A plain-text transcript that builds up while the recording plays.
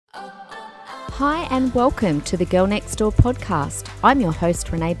Hi and welcome to the Girl Next Door podcast. I'm your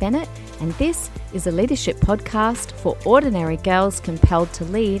host Renee Bennett, and this is a leadership podcast for ordinary girls compelled to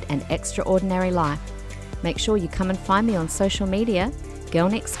lead an extraordinary life. Make sure you come and find me on social media,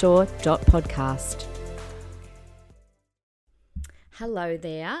 girlnextdoor.podcast. Hello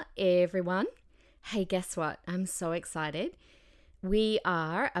there, everyone. Hey, guess what? I'm so excited. We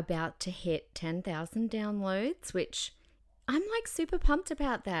are about to hit 10,000 downloads, which I'm super pumped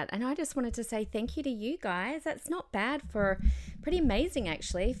about that. And I just wanted to say thank you to you guys. That's not bad pretty amazing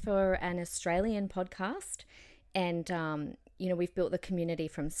actually for an Australian podcast. And, we've built the community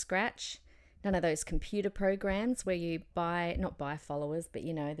from scratch. None of those computer programs where you not buy followers, but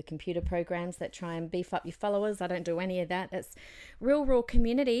the computer programs that try and beef up your followers. I don't do any of that. That's real raw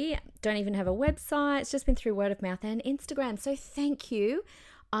community. Don't even have a website. It's just been through word of mouth and Instagram. So thank you.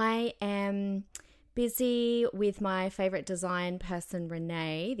 I am busy with my favorite design person,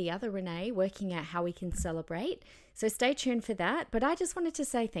 Renee, the other Renee, working out how we can celebrate. So stay tuned for that. But I just wanted to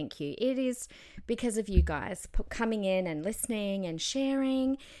say thank you. It is because of you guys coming in and listening and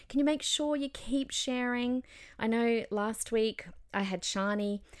sharing. Can you make sure you keep sharing? I know last week I had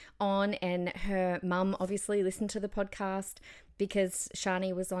Shani on, and her mum obviously listened to the podcast because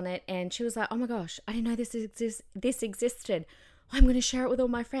Shani was on it, and she was like, oh my gosh, I didn't know this existed. I'm going to share it with all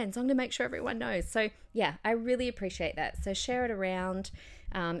my friends. I'm going to make sure everyone knows. So yeah, I really appreciate that. So share it around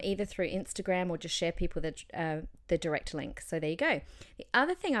either through Instagram or just share people the direct link. So there you go. The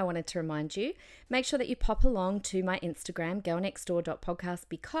other thing I wanted to remind you, make sure that you pop along to my Instagram, girlnextdoor.podcast,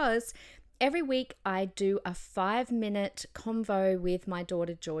 because every week I do a 5-minute convo with my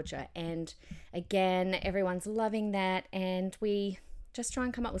daughter, Georgia. And again, everyone's loving that. And we just try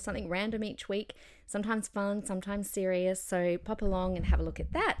and come up with something random each week, sometimes fun, sometimes serious. So pop along and have a look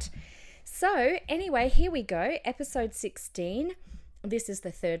at that. So anyway, here we go. Episode 16. This is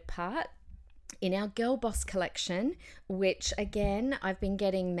the third part in our Girl Boss collection, which again, I've been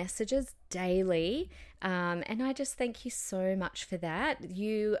getting messages daily. And I just thank you so much for that.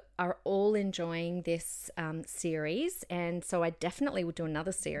 You are all enjoying this series. And so I definitely will do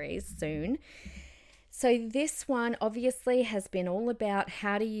another series soon. So this one obviously has been all about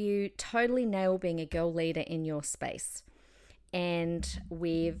how do you totally nail being a girl leader in your space. And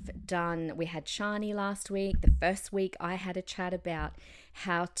we had Shani last week. The first week I had a chat about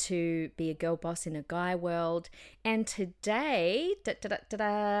how to be a girl boss in a guy world. And today,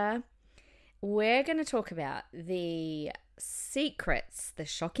 we're going to talk about the secrets, the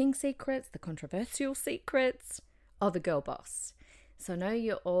shocking secrets, the controversial secrets of a girl boss. So I know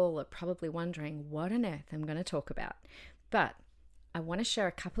you all are probably wondering what on earth I'm going to talk about, but I want to share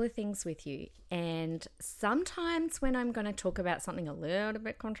a couple of things with you. And sometimes when I'm going to talk about something a little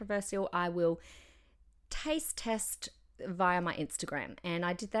bit controversial, I will taste test via my Instagram. And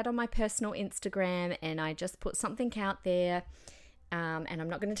I did that on my personal Instagram, and I just put something out there. And I'm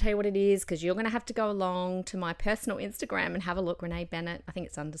not going to tell you what it is because you're going to have to go along to my personal Instagram and have a look. Renee Bennett, I think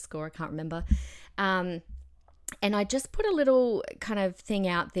it's _ I can't remember. And I just put a little kind of thing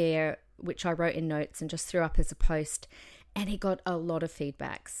out there, which I wrote in notes and just threw up as a post, and it got a lot of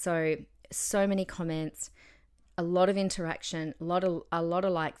feedback. So many comments, a lot of interaction, a lot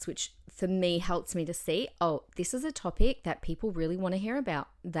of likes, which for me helps me to see, oh, this is a topic that people really want to hear about.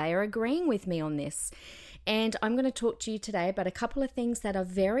 They are agreeing with me on this. And I'm going to talk to you today about a couple of things that are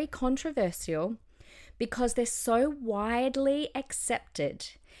very controversial because they're so widely accepted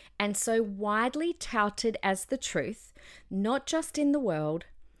and so widely touted as the truth, not just in the world,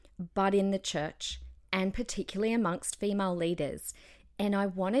 but in the church, and particularly amongst female leaders. And I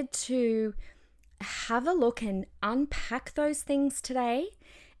wanted to have a look and unpack those things today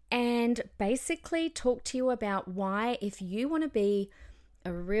and basically talk to you about why, if you want to be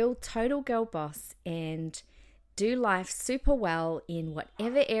a real total girl boss and do life super well in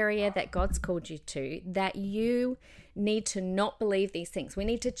whatever area that God's called you to, that you need to not believe these things. We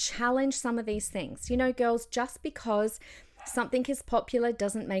need to challenge some of these things. Girls, just because something is popular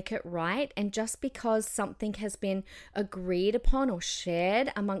doesn't make it right. And just because something has been agreed upon or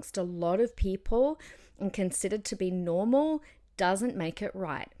shared amongst a lot of people and considered to be normal doesn't make it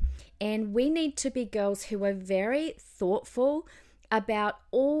right. And we need to be girls who are very thoughtful about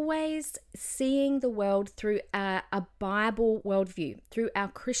always seeing the world through a Bible worldview, through our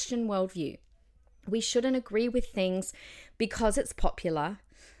Christian worldview. We shouldn't agree with things because it's popular.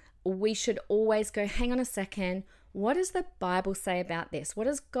 We should always go, hang on a second, what does the Bible say about this? What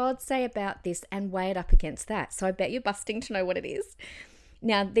does God say about this? And weigh it up against that. So I bet you're busting to know what it is.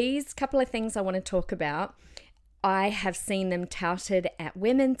 Now, these couple of things I want to talk about I have seen them touted at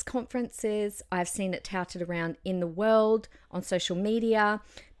women's conferences. I've seen it touted around in the world on social media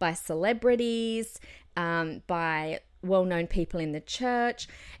by celebrities, by well-known people in the church.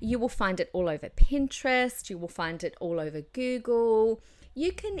 You will find it all over Pinterest. You will find it all over Google.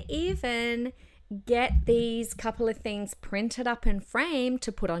 You can even get these couple of things printed up and framed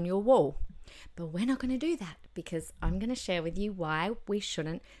to put on your wall. But we're not going to do that because I'm going to share with you why we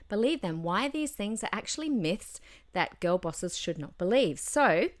shouldn't believe them, why these things are actually myths that girl bosses should not believe.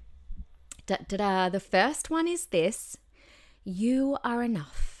 So, the first one is this: you are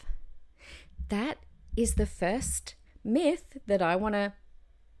enough. That is the first myth that I want to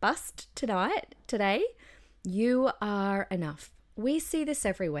bust today. You are enough. We see this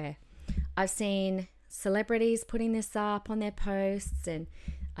everywhere. I've seen celebrities putting this up on their posts, and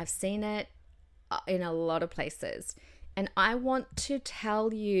I've seen it in a lot of places. And I want to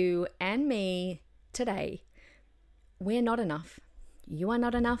tell you and me today, we're not enough. You are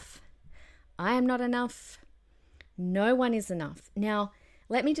not enough. I am not enough. No one is enough. Now,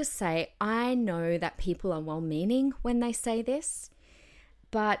 let me just say, I know that people are well-meaning when they say this,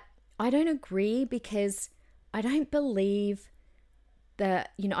 but I don't agree because I don't believe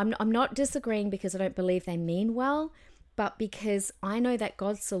that, I'm not disagreeing because I don't believe they mean well, but because I know that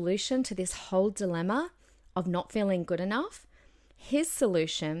God's solution to this whole dilemma of not feeling good enough, his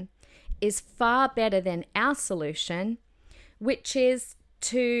solution is far better than our solution, which is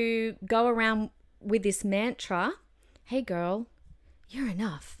to go around with this mantra, hey girl, you're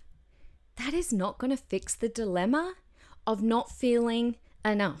enough. That is not going to fix the dilemma of not feeling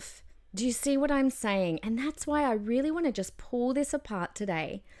enough. Do you see what I'm saying? And that's why I really want to just pull this apart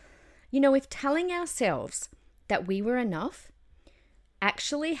today. If telling ourselves that we were enough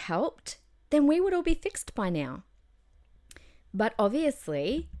actually helped, then we would all be fixed by now. But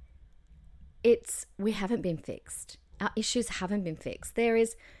obviously, we haven't been fixed. Our issues haven't been fixed. There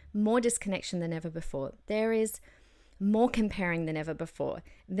is more disconnection than ever before. There is more comparing than ever before.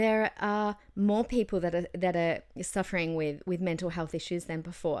 There are more people that are suffering with mental health issues than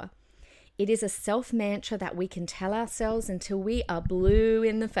before. It is a self-mantra that we can tell ourselves until we are blue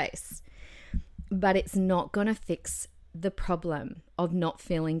in the face. But it's not going to fix the problem of not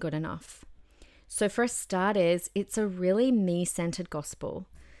feeling good enough. So for starters, it's a really me-centered gospel.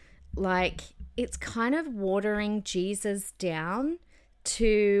 It's kind of watering Jesus down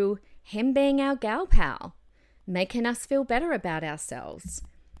to him being our gal pal, making us feel better about ourselves.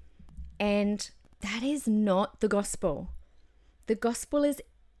 And that is not the gospel. The gospel is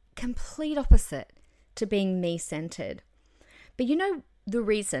complete opposite to being me-centered. But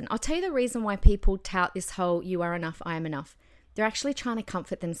I'll tell you the reason why people tout this whole you are enough, I am enough. They're actually trying to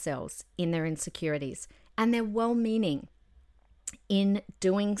comfort themselves in their insecurities, and they're well-meaning in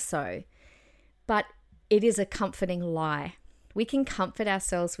doing so. But it is a comforting lie. We can comfort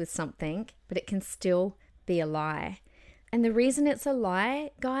ourselves with something, but it can still be a lie. And the reason it's a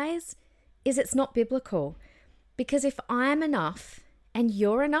lie, guys, is it's not biblical. Because if I'm enough and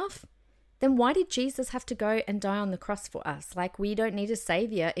you're enough, then why did Jesus have to go and die on the cross for us? We don't need a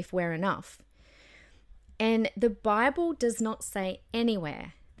savior if we're enough. And the Bible does not say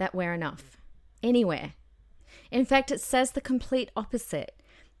anywhere that we're enough. Anywhere. In fact, it says the complete opposite.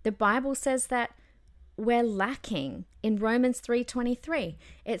 The Bible says that we're lacking. In Romans 3:23,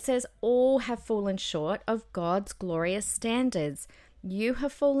 it says all have fallen short of God's glorious standards. You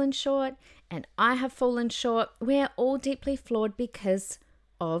have fallen short and I have fallen short. We are all deeply flawed because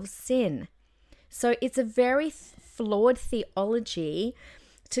of sin. So it's a very flawed theology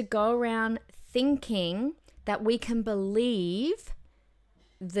to go around thinking that we can believe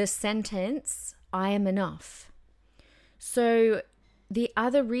the sentence, I am enough. So the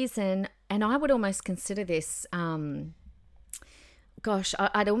other reason, and I would almost consider this, I'd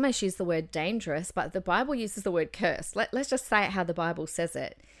almost use the word dangerous, but the Bible uses the word curse. Let's just say it how the Bible says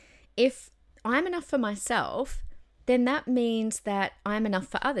it. If I'm enough for myself, then that means that I'm enough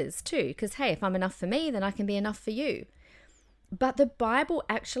for others too. Because, hey, if I'm enough for me, then I can be enough for you. But the Bible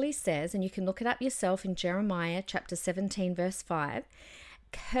actually says, and you can look it up yourself in Jeremiah chapter 17, verse 5,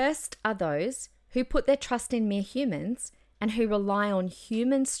 cursed are those who put their trust in mere humans and who rely on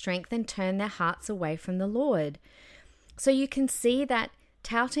human strength and turn their hearts away from the Lord. So you can see that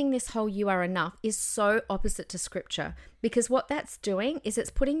touting this whole you are enough is so opposite to Scripture, because what that's doing is it's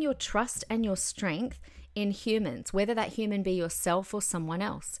putting your trust and your strength in humans, whether that human be yourself or someone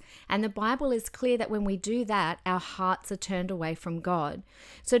else. And the Bible is clear that when we do that, our hearts are turned away from God.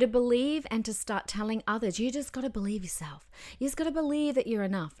 So to believe and to start telling others, you just got to believe yourself. You just got to believe that you're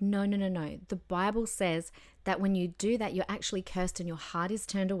enough. No. The Bible says that when you do that, you're actually cursed and your heart is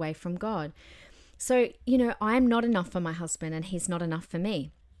turned away from God. So, I'm not enough for my husband and he's not enough for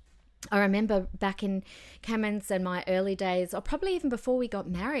me. I remember back in Cameron's and my early days, or probably even before we got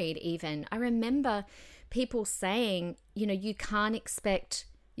married even, I remember people saying, you can't expect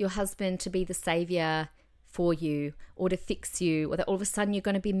your husband to be the savior for you or to fix you, or that all of a sudden you're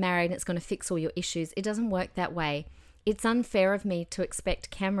going to be married and it's going to fix all your issues. It doesn't work that way. It's unfair of me to expect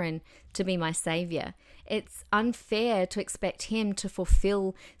Cameron to be my savior. It's unfair to expect him to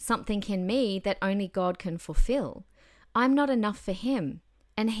fulfill something in me that only God can fulfill. I'm not enough for him,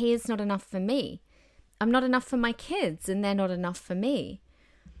 and he is not enough for me. I'm not enough for my kids, and they're not enough for me.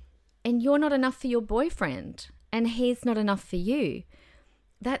 And you're not enough for your boyfriend, and he's not enough for you.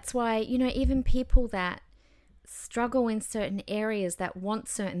 That's why, even people that struggle in certain areas, that want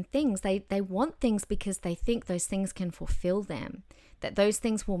certain things, they want things because they think those things can fulfill them, that those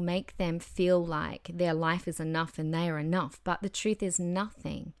things will make them feel like their life is enough and they are enough. But the truth is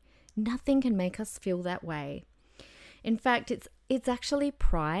nothing can make us feel that way. In fact, it's actually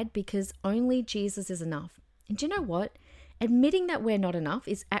pride, because only Jesus is enough. And do you know what? Admitting that we're not enough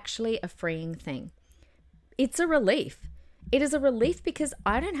is actually a freeing thing. It's a relief. It is a relief because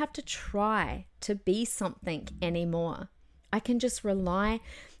I don't have to try to be something anymore. I can just rely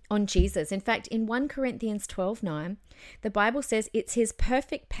on Jesus. In fact, in 1 Corinthians 12:9, the Bible says it's his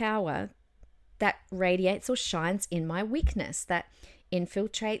perfect power that radiates or shines in my weakness, that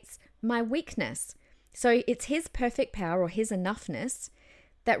infiltrates my weakness. So it's his perfect power or his enoughness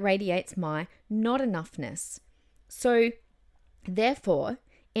that radiates my not enoughness. So therefore,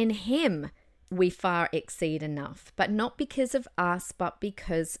 in him we far exceed enough, but not because of us, but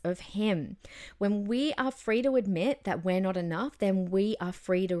because of him. When we are free to admit that we're not enough, then we are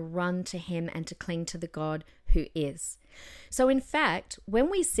free to run to him and to cling to the God who is. So in fact, when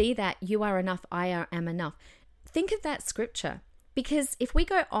we see that you are enough, I am enough, think of that scripture. Because if we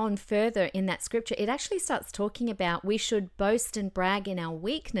go on further in that scripture, it actually starts talking about we should boast and brag in our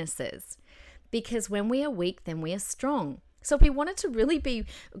weaknesses. Because when we are weak, then we are strong. So if we wanted to really be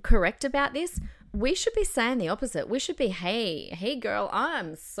correct about this, we should be saying the opposite. We should be, hey girl,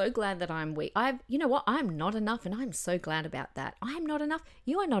 I'm so glad that I'm weak. You know what? I'm not enough, and I'm so glad about that. I'm not enough.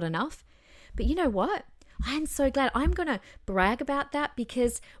 You are not enough. But you know what? I'm so glad. I'm going to brag about that,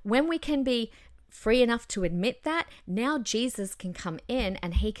 because when we can be free enough to admit that, now Jesus can come in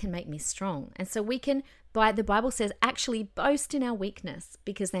and he can make me strong. And so we can, the Bible says, actually boast in our weakness,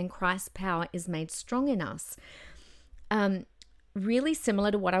 because then Christ's power is made strong in us. Really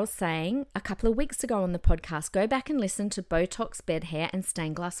similar to what I was saying a couple of weeks ago on the podcast. Go back and listen to Botox bed hair and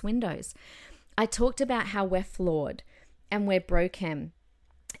stained glass windows. I talked about how we're flawed and we're broken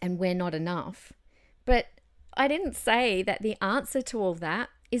and we're not enough. But I didn't say that the answer to all that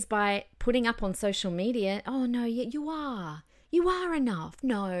is by putting up on social media, oh no, you are enough.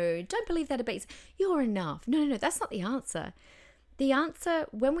 No, don't believe that about you. You're enough. No, that's not the answer. The answer,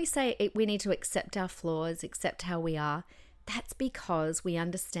 when we say we need to accept our flaws, accept how we are, that's because we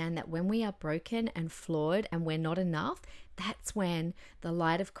understand that when we are broken and flawed and we're not enough, that's when the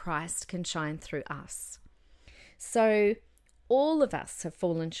light of Christ can shine through us. So all of us have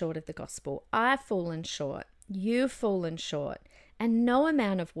fallen short of the gospel. I've fallen short. You've fallen short. And no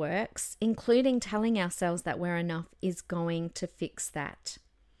amount of works, including telling ourselves that we're enough, is going to fix that.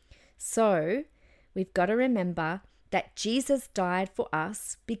 So we've got to remember that Jesus died for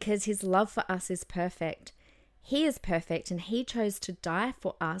us because his love for us is perfect. He is perfect, and he chose to die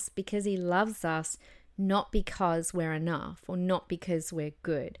for us because he loves us, not because we're enough or not because we're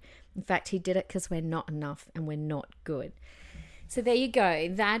good. In fact, he did it because we're not enough and we're not good. So there you go.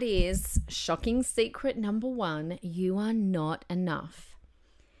 That is shocking secret number 1. You are not enough.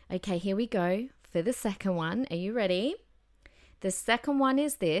 Okay, here we go for the second one. Are you ready? The second one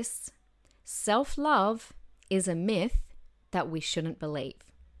is this: self-love is a myth that we shouldn't believe.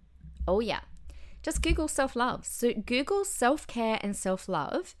 Oh yeah. Just Google self-love. So Google self-care and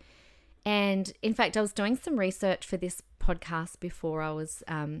self-love. And in fact, I was doing some research for this podcast before I was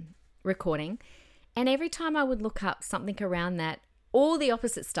recording. And every time I would look up something around that, all the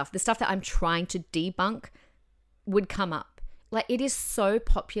opposite stuff, the stuff that I'm trying to debunk, would come up. Like, it is so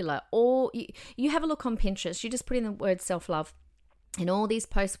popular. Or you have a look on Pinterest, you just put in the word self-love, and all these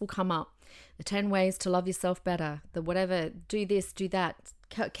posts will come up. The 10 ways to love yourself better, the whatever, do this, do that,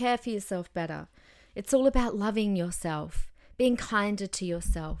 care for yourself better. It's all about loving yourself, being kinder to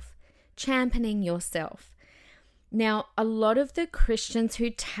yourself, championing yourself. Now, a lot of the Christians who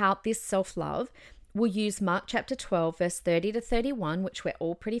tout this self-love will use Mark chapter 12, verse 30 to 31, which we're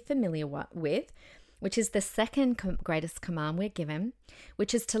all pretty familiar with, which is the second greatest command we're given,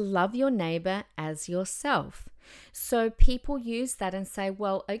 which is to love your neighbor as yourself. So people use that and say,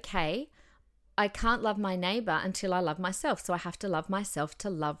 well, okay, I can't love my neighbor until I love myself. So I have to love myself to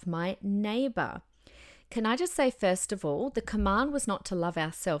love my neighbor. Can I just say, first of all, the command was not to love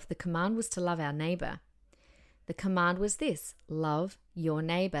ourselves. The command was to love our neighbor. The command was this: love your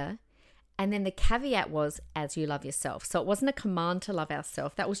neighbor. And then the caveat was, as you love yourself. So it wasn't a command to love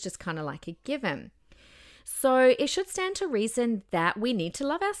ourselves. That was just kind of like a given. So it should stand to reason that we need to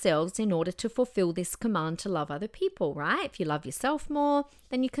love ourselves in order to fulfill this command to love other people, right? If you love yourself more,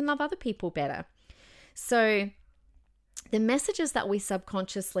 then you can love other people better. So the messages that we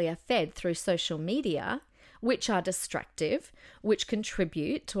subconsciously are fed through social media, which are destructive, which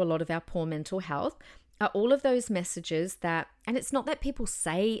contribute to a lot of our poor mental health, are all of those messages that, and it's not that people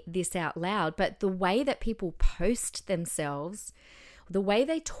say this out loud, but the way that people post themselves, the way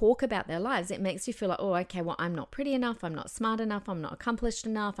they talk about their lives, it makes you feel like, oh, okay, well, I'm not pretty enough, I'm not smart enough, I'm not accomplished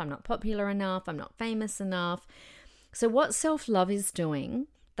enough, I'm not popular enough, I'm not famous enough. So what self-love is doing,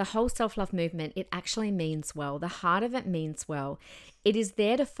 the whole self-love movement, it actually means well. The heart of it means well. It is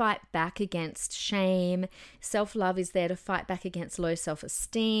there to fight back against shame. Self-love is there to fight back against low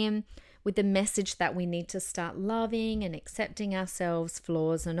self-esteem, with the message that we need to start loving and accepting ourselves,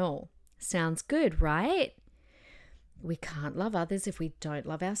 flaws and all. Sounds good, right? We can't love others if we don't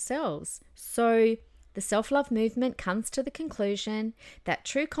love ourselves. So the self-love movement comes to the conclusion that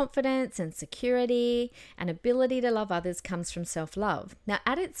true confidence and security and ability to love others comes from self-love. Now,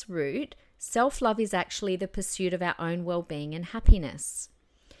 at its root, self-love is actually the pursuit of our own well-being and happiness.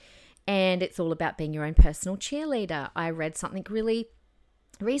 And it's all about being your own personal cheerleader. I read something really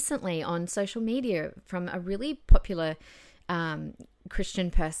recently on social media from a really popular Christian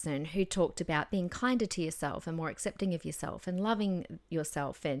person who talked about being kinder to yourself and more accepting of yourself and loving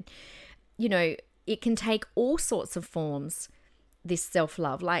yourself. And, you know, it can take all sorts of forms, this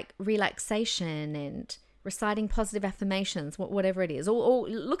self-love, like relaxation and reciting positive affirmations, whatever it is. Or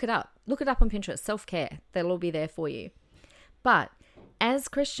look it up. Look it up on Pinterest, self-care. They'll all be there for you. But as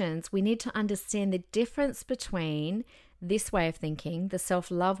Christians, we need to understand the difference between this way of thinking, the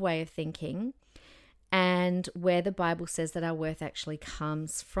self-love way of thinking, and where the Bible says that our worth actually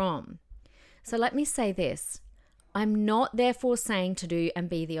comes from. So let me say this. I'm not therefore saying to do and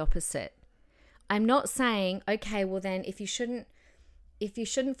be the opposite. I'm not saying, okay, well then if you shouldn't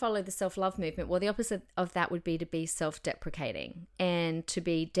follow the self-love movement, well, the opposite of that would be to be self-deprecating and to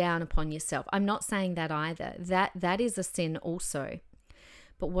be down upon yourself. I'm not saying that either. That is a sin also.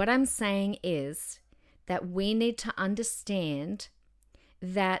 But what I'm saying is that we need to understand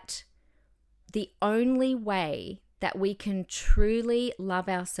that the only way that we can truly love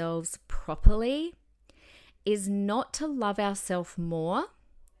ourselves properly is not to love ourselves more,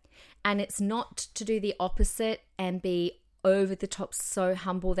 and it's not to do the opposite and be over the top so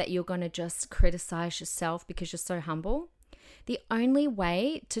humble that you're going to just criticize yourself because you're so humble. The only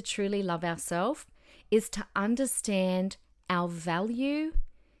way to truly love ourselves is to understand our value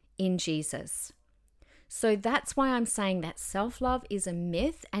in Jesus. So that's why I'm saying that self-love is a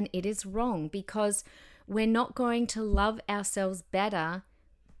myth and it is wrong, because we're not going to love ourselves better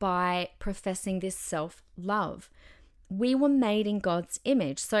by professing this self-love. We were made in God's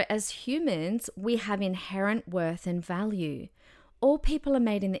image. So as humans, we have inherent worth and value. All people are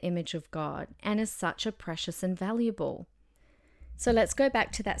made in the image of God and as such are precious and valuable. So let's go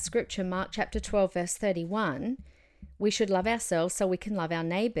back to that scripture, Mark chapter 12, verse 31. We should love ourselves so we can love our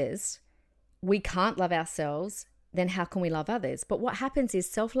neighbors. We can't love ourselves, then how can we love others? But what happens is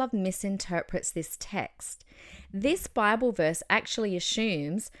self-love misinterprets this text. This Bible verse actually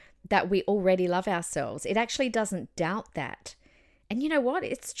assumes that we already love ourselves. It actually doesn't doubt that. And you know what?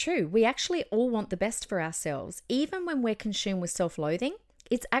 It's true. We actually all want the best for ourselves. Even when we're consumed with self-loathing,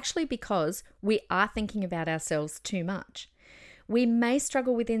 it's actually because we are thinking about ourselves too much. We may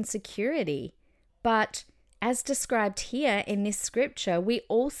struggle with insecurity, but as described here in this scripture, we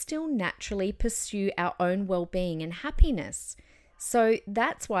all still naturally pursue our own well-being and happiness. So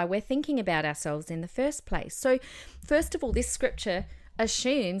that's why we're thinking about ourselves in the first place. So first of all, this scripture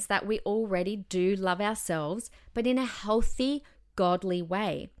assumes that we already do love ourselves, but in a healthy, godly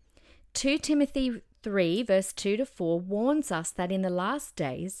way. 2 Timothy 3 verse 2-4 warns us that in the last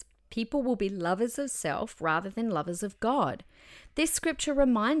days, people will be lovers of self rather than lovers of God. This scripture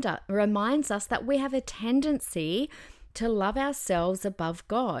reminds us that we have a tendency to love ourselves above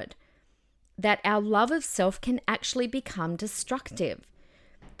God, that our love of self can actually become destructive.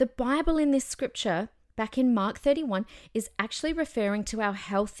 The Bible in this scripture, back in Mark 31, is actually referring to our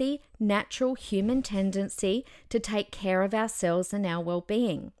healthy, natural human tendency to take care of ourselves and our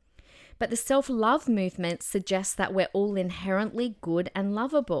well-being. But the self-love movement suggests that we're all inherently good and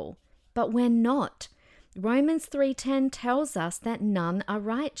lovable, but we're not. Romans 3:10 tells us that none are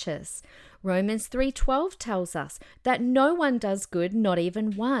righteous. Romans 3:12 tells us that no one does good, not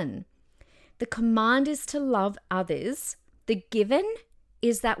even one. The command is to love others. The given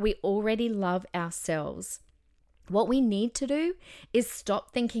is that we already love ourselves. What we need to do is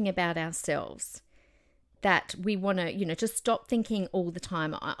stop thinking about ourselves, that we want to, just stop thinking all the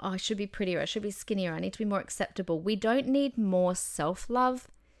time, I should be prettier, I should be skinnier, I need to be more acceptable. We don't need more self-love.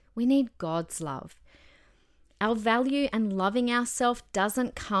 We need God's love. Our value and loving ourselves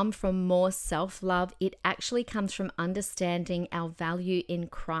doesn't come from more self-love. It actually comes from understanding our value in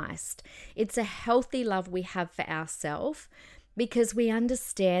Christ. It's a healthy love we have for ourselves because we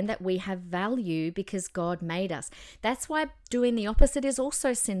understand that we have value because God made us. That's why doing the opposite is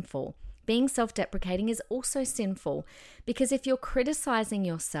also sinful. Being self-deprecating is also sinful because if you're criticizing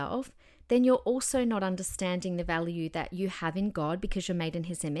yourself, then you're also not understanding the value that you have in God because you're made in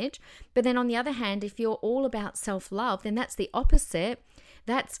His image. But then on the other hand, if you're all about self-love, then that's the opposite.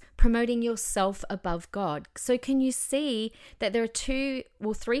 That's promoting yourself above God. So can you see that there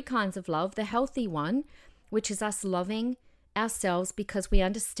are three kinds of love? The healthy one, which is us loving ourselves because we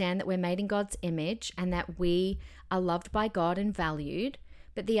understand that we're made in God's image and that we are loved by God and valued.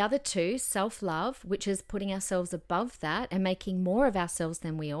 But the other two, self-love, which is putting ourselves above that and making more of ourselves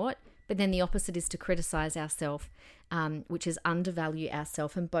than we ought. But then the opposite is to criticize ourselves, which is undervalue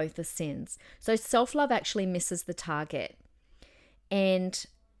ourselves, and both are sins. So self-love actually misses the target. And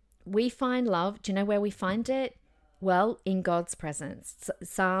we find love, do you know where we find it? Well, in God's presence.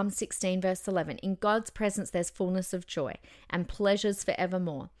 Psalm 16 verse 11. In God's presence there's fullness of joy and pleasures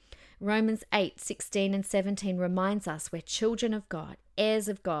forevermore. Romans 8:16 and 17 reminds us we're children of God, heirs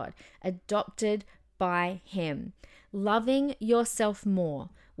of God, adopted by Him. Loving yourself more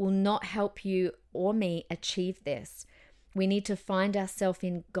will not help you or me achieve this. We need to find ourselves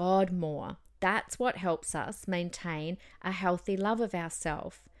in God more. That's what helps us maintain a healthy love of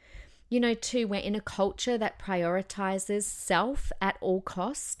ourselves. Too, we're in a culture that prioritizes self at all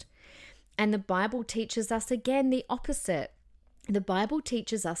cost. And the Bible teaches us again the opposite. The Bible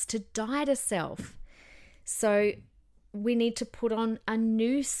teaches us to die to self. So we need to put on a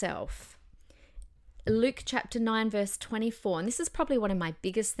new self. Luke chapter 9 verse 24, and this is probably one of my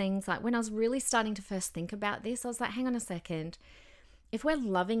biggest things. Like when I was really starting to first think about this, I was like, hang on a second. If we're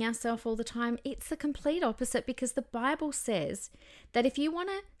loving ourselves all the time, it's the complete opposite, because the Bible says that if you want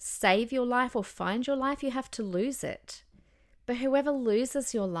to save your life or find your life, you have to lose it. But whoever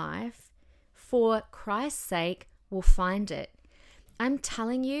loses your life for Christ's sake will find it. I'm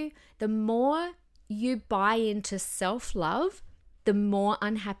telling you, the more you buy into self-love, the more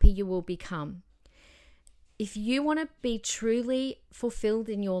unhappy you will become. If you want to be truly fulfilled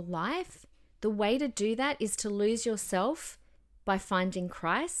in your life, the way to do that is to lose yourself by finding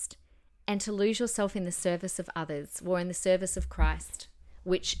Christ, and to lose yourself in the service of others, or in the service of Christ,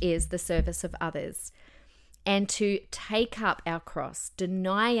 which is the service of others, and to take up our cross,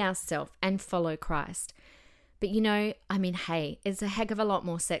 deny ourselves, and follow Christ. But hey, it's a heck of a lot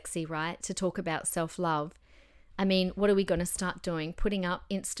more sexy, right, to talk about self-love. What are we going to start doing? Putting up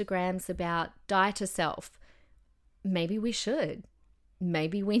Instagrams about die to self? Maybe we should.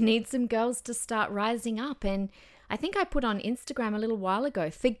 Maybe we need some girls to start rising up. And I think I put on Instagram a little while ago,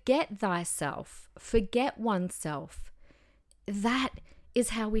 forget thyself, forget oneself. That is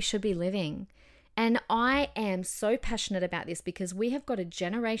how we should be living. And I am so passionate about this because we have got a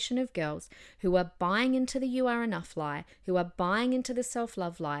generation of girls who are buying into the you are enough lie, who are buying into the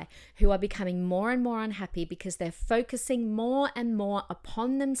self-love lie, who are becoming more and more unhappy because they're focusing more and more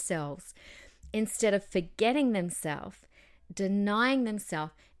upon themselves instead of forgetting themselves, denying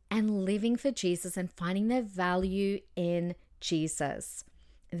themselves, and living for Jesus and finding their value in Jesus.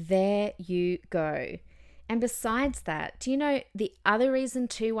 There you go. And besides that, do you know the other reason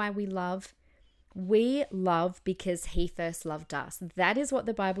too why we love? We love because He first loved us. That is what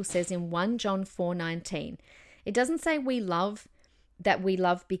the Bible says in 1 John 4:19. It doesn't say we love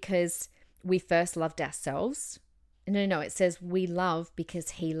because we first loved ourselves. No, it says we love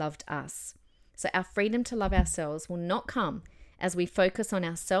because He loved us. So our freedom to love ourselves will not come as we focus on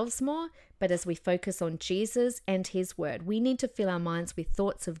ourselves more, but as we focus on Jesus and His word. We need to fill our minds with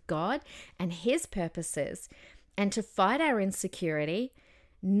thoughts of God and His purposes, and to fight our insecurity,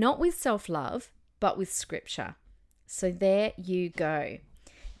 not with self-love, but with Scripture. So there you go.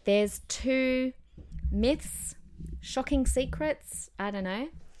 There's 2 myths, shocking secrets, I don't know.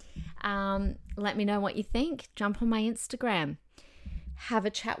 Let me know what you think. Jump on my Instagram. Have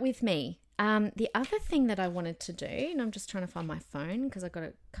a chat with me. The other thing that I wanted to do, and I'm just trying to find my phone because I've got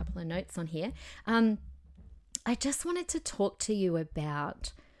a couple of notes on here. I just wanted to talk to you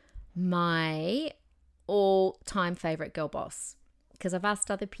about my all-time favorite girl boss. because I've asked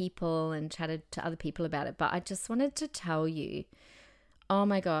other people and chatted to other people about it, but I just wanted to tell you, oh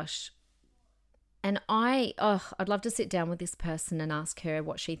my gosh. And I'd love to sit down with this person and ask her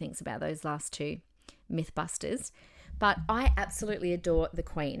what she thinks about those last two Mythbusters. But I absolutely adore the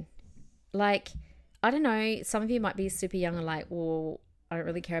Queen. Like, I don't know, some of you might be super young and like, well, I don't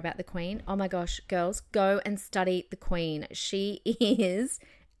really care about the Queen. Oh my gosh, girls, go and study the Queen. She is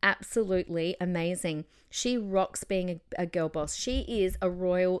absolutely amazing. She rocks being a girl boss. She is a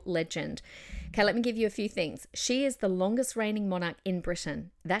royal legend. Okay, let me give you a few things. She is the longest reigning monarch in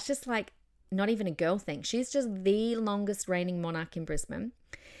Britain. That's just like not even a girl thing. She's just the longest reigning monarch in Brisbane.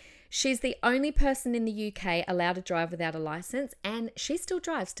 She's the only person in the UK allowed to drive without a license, and she still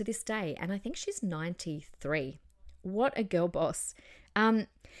drives to this day. And I think she's 93. What a girl boss. Do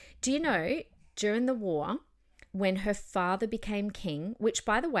you know, during the war, when her father became king, which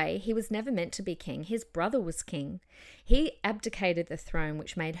by the way, he was never meant to be king. His brother was king. He abdicated the throne,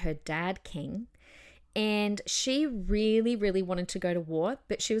 which made her dad king. And she really, really wanted to go to war,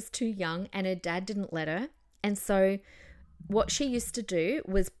 but she was too young and her dad didn't let her. And so what she used to do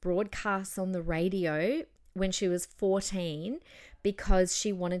was broadcast on the radio when she was 14 because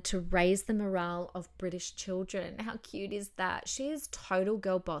she wanted to raise the morale of British children. How cute is that? She is total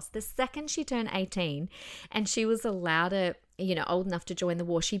girl boss. The second she turned 18 and she was allowed to, old enough to join the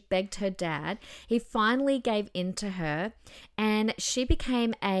war, she begged her dad. He finally gave in to her and she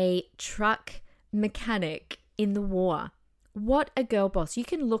became a truck mechanic in the war. What a girl boss. You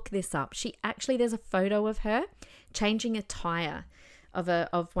can look this up. There's a photo of her changing a tire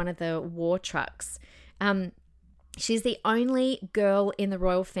of one of the war trucks. She's the only girl in the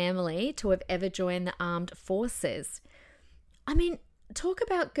royal family to have ever joined the armed forces. I mean, talk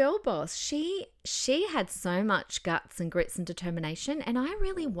about girl boss. She had so much guts and grits and determination, and I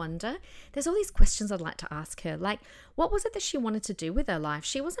really wonder, there's all these questions I'd like to ask her, like what was it that she wanted to do with her life?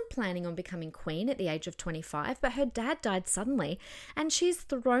 She wasn't planning on becoming queen at the age of 25, but her dad died suddenly and she's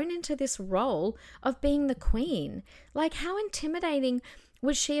thrown into this role of being the queen. Like, how intimidating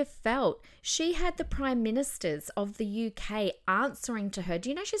would she have felt? She had the prime ministers of the UK answering to her. Do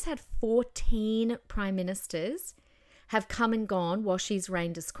you know she's had 14 prime ministers have come and gone while she's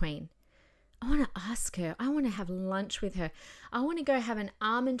reigned as queen? I want to ask her. I want to have lunch with her. I want to go have an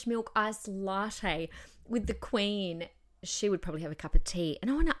almond milk iced latte with the queen. She would probably have a cup of tea. And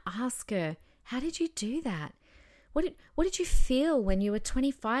I want to ask her, how did you do that? What did you feel when you were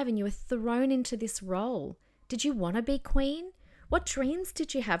 25 and you were thrown into this role? Did you want to be queen? What dreams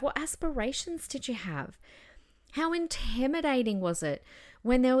did you have? What aspirations did you have? How intimidating was it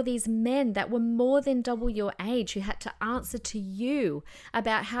when there were these men that were more than double your age who had to answer to you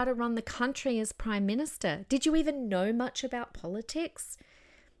about how to run the country as prime minister? Did you even know much about politics?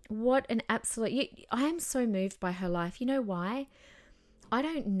 What an absolute... I am so moved by her life. You know why? I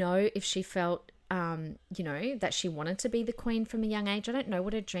don't know if she felt, that she wanted to be the queen from a young age. I don't know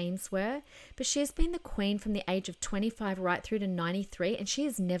what her dreams were, but she has been the queen from the age of 25 right through to 93, and she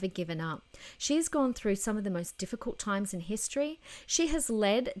has never given up. She has gone through some of the most difficult times in history. She has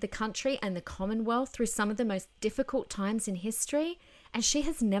led the country and the Commonwealth through some of the most difficult times in history, and she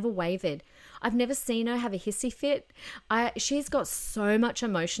has never wavered. I've never seen her have a hissy fit. She's got so much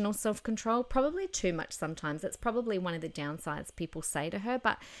emotional self-control, probably too much sometimes. That's probably one of the downsides people say to her,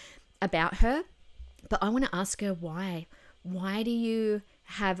 about her. But I want to ask her why. Why do you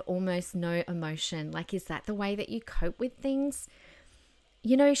have almost no emotion? Like, is that the way that you cope with things?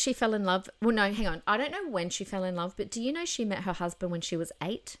 You know, she fell in love. Well, no, hang on. I don't know when she fell in love, but do you know she met her husband when she was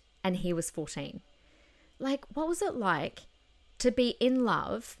 8 and he was 14? Like, what was it like to be in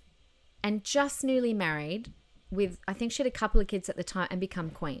love and just newly married with, I think she had a couple of kids at the time, and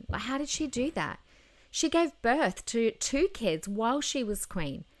become queen? Like, how did she do that? She gave birth to 2 kids while she was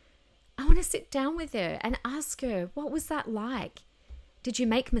queen. I want to sit down with her and ask her, what was that like? Did you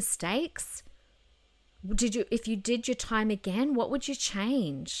make mistakes? If you did your time again, what would you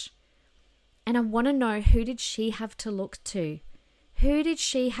change? And I want to know, who did she have to look to? Who did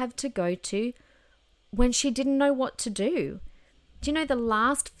she have to go to when she didn't know what to do? Do you know the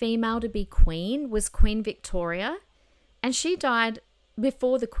last female to be queen was Queen Victoria? And she died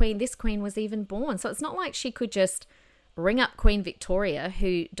before this queen was even born. So it's not like she could just ring up Queen Victoria,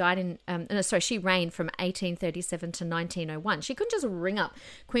 who died she reigned from 1837 to 1901. She couldn't just ring up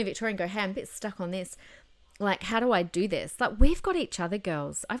Queen Victoria and go, hey, I'm a bit stuck on this. Like, how do I do this? Like, we've got each other,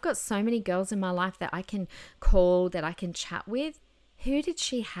 girls. I've got so many girls in my life that I can call, that I can chat with. Who did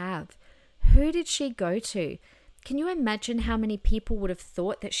she have? Who did she go to? Can you imagine how many people would have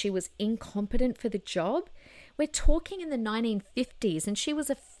thought that she was incompetent for the job? We're talking in the 1950s, and she was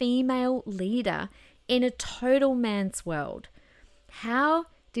a female leader in a total man's world. How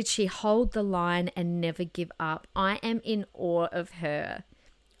did she hold the line and never give up? I am in awe of her.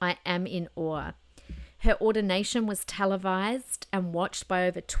 I am in awe. Her ordination was televised and watched by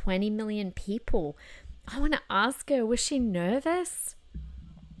over 20 million people. I want to ask her, was she nervous?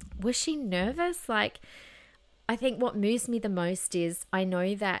 Was she nervous? Like, I think what moves me the most is I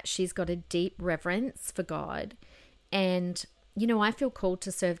know that she's got a deep reverence for God. And, you know, I feel called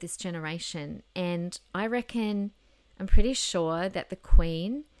to serve this generation. And I reckon, I'm pretty sure that the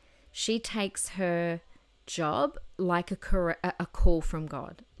Queen, she takes her job like a call from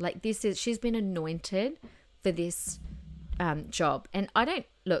God. Like she's been anointed for this job. And I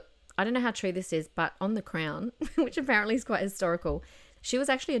don't know how true this is, but on The Crown, which apparently is quite historical, she was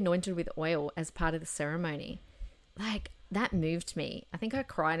actually anointed with oil as part of the ceremony. Like, that moved me. I think I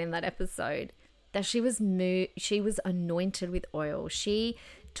cried in that episode that she was anointed with oil. She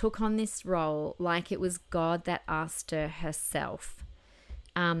took on this role like it was God that asked her herself.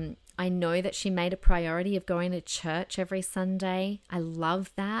 I know that she made a priority of going to church every Sunday. I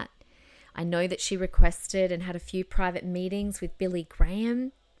love that. I know that she requested and had a few private meetings with Billy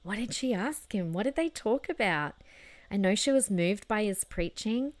Graham. What did she ask him? What did they talk about? I know she was moved by his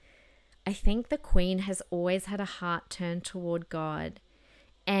preaching. I think the Queen has always had a heart turned toward God.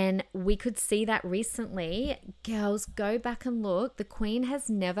 And we could see that recently. Girls, go back and look. The Queen has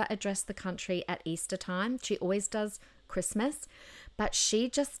never addressed the country at Easter time. She always does Christmas. But she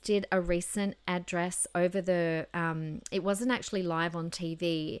just did a recent address over it wasn't actually live on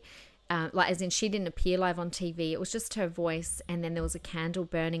TV. As in she didn't appear live on TV. It was just her voice, and then there was a candle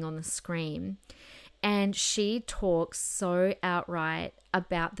burning on the screen. And she talks so outright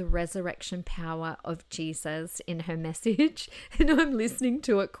about the resurrection power of Jesus in her message. And I'm listening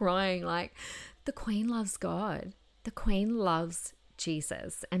to it crying like, the Queen loves God. The Queen loves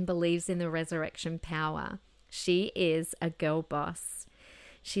Jesus and believes in the resurrection power. She is a girl boss.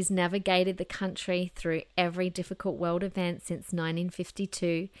 She's navigated the country through every difficult world event since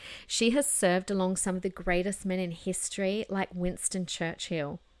 1952. She has served along some of the greatest men in history, like Winston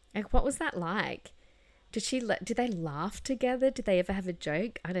Churchill. Like, what was that like? Did they laugh together? Did they ever have a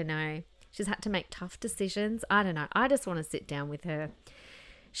joke? I don't know. She's had to make tough decisions. I don't know. I just want to sit down with her.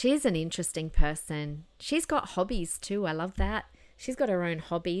 She's an interesting person. She's got hobbies too. I love that. She's got her own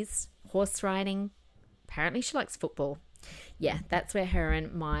hobbies. Horse riding. Apparently she likes football. Yeah, that's where her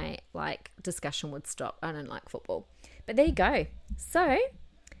and my discussion would stop. I don't like football. But there you go. So,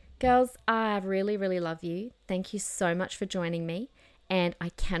 girls, I really, really love you. Thank you so much for joining me. And I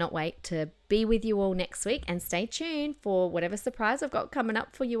cannot wait to be with you all next week, and stay tuned for whatever surprise I've got coming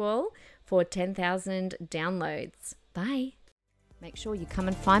up for you all for 10,000 downloads. Bye. Make sure you come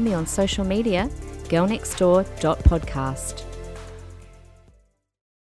and find me on social media, girlnextdoor.podcast.